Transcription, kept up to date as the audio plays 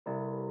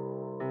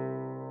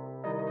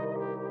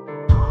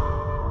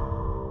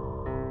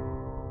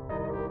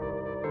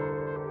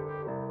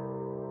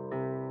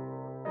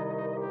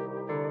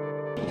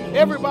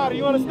Everybody,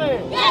 you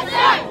understand? Yes,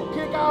 sir.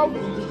 Kick off,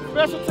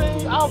 special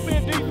teams,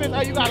 offense, defense.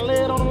 Hey, you got to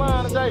lay it on the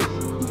line today.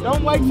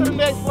 Don't wait till the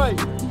next play.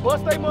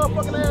 Bust they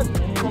motherfucking ass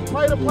from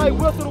play to play,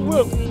 whistle to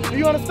whistle. Do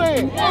you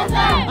understand? Yes, sir.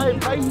 Hey,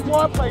 play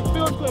smart, play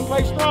physical, and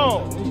play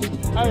strong.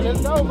 Hey,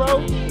 let's go, bro.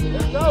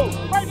 Let's go.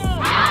 Right now.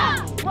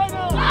 Right now. Right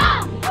now.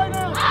 Right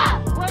now.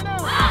 Right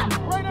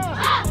now.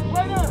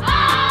 Right now.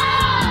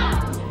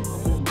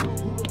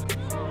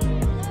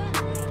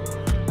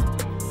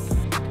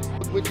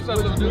 What you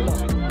gonna do?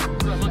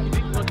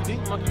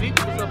 Monkey deep.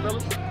 What's up,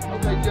 fellas?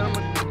 Okay,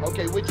 gentlemen.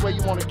 Okay, which way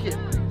you want to kick?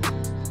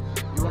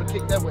 You want to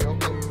kick that way?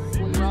 Okay.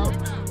 Swing around.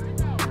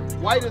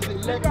 White is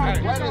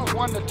elected. White is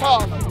one to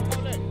toss.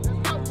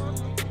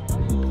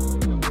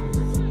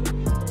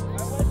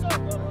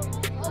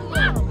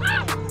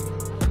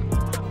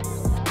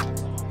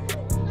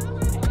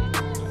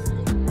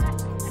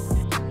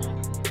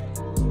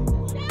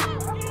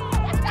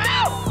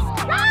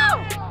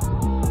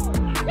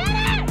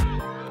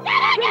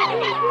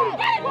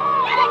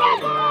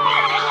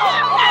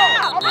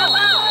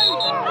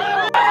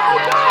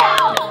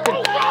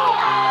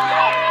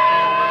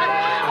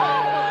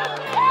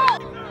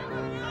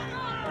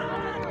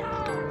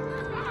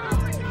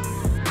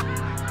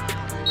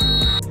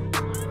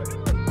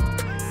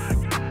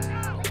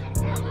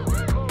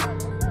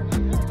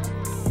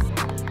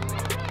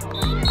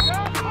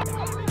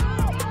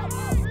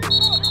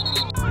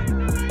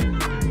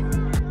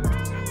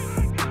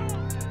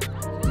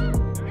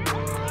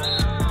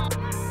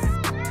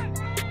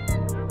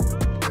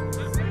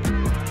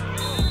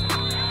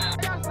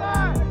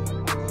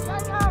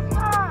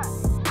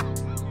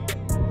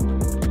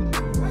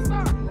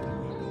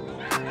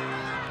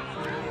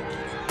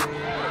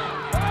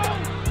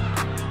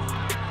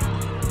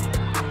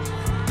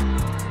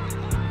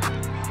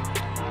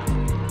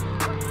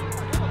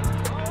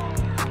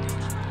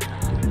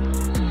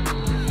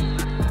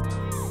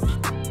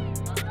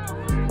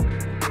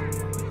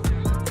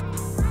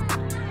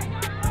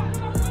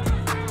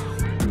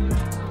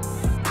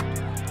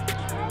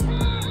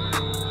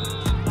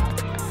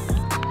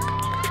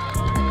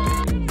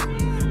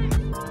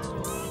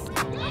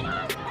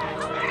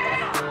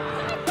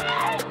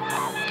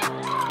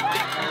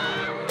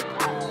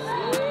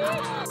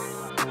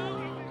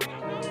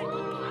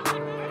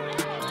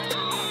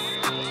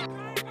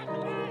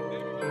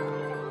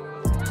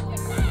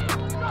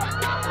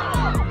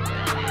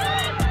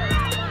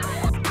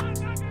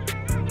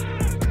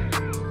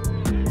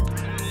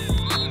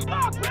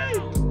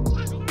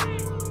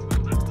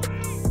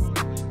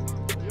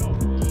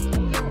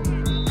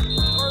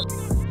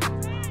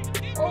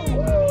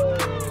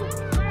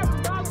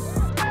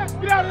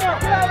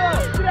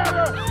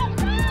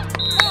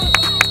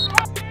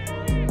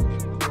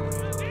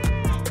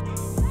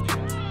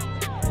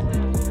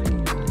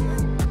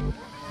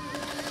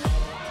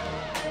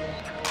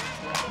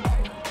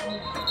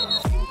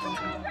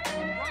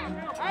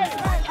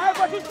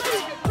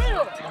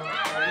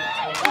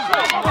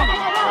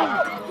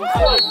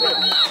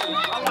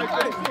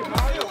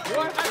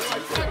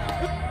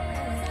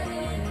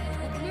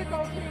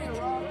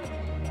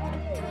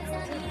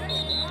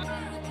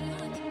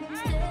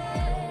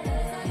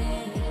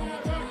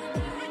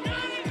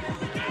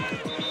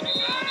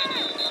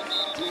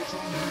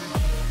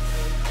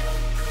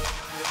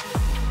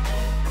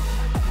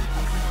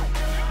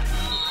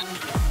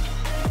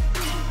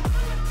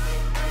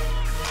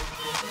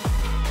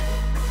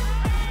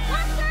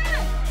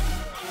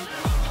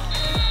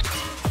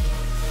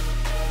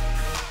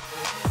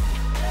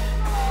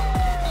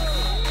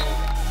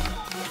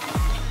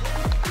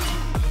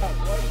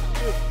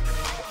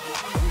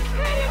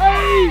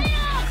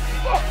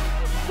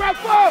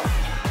 Come on!